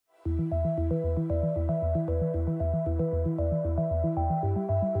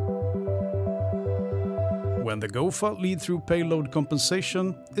When the GoFa Lead through payload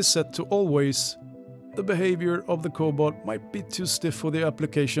compensation is set to always, the behavior of the cobot might be too stiff for the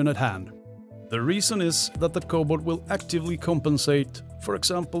application at hand. The reason is that the cobot will actively compensate, for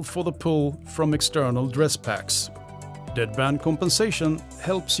example for the pull from external dress packs. Deadband Compensation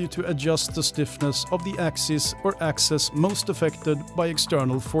helps you to adjust the stiffness of the axis or axis most affected by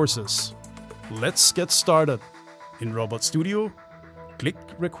external forces. Let's get started. In Robot Studio, click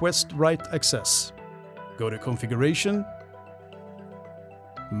Request Write Access. Go to Configuration,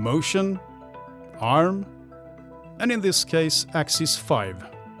 Motion, Arm, and in this case Axis 5.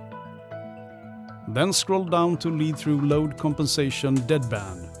 Then scroll down to Lead through Load Compensation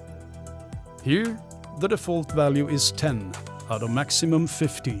Deadband. Here, the default value is 10 out of maximum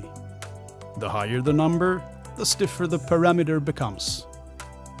 50. The higher the number, the stiffer the parameter becomes.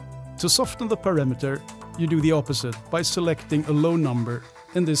 To soften the parameter, you do the opposite by selecting a low number,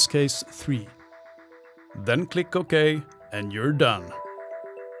 in this case 3. Then click OK and you're done.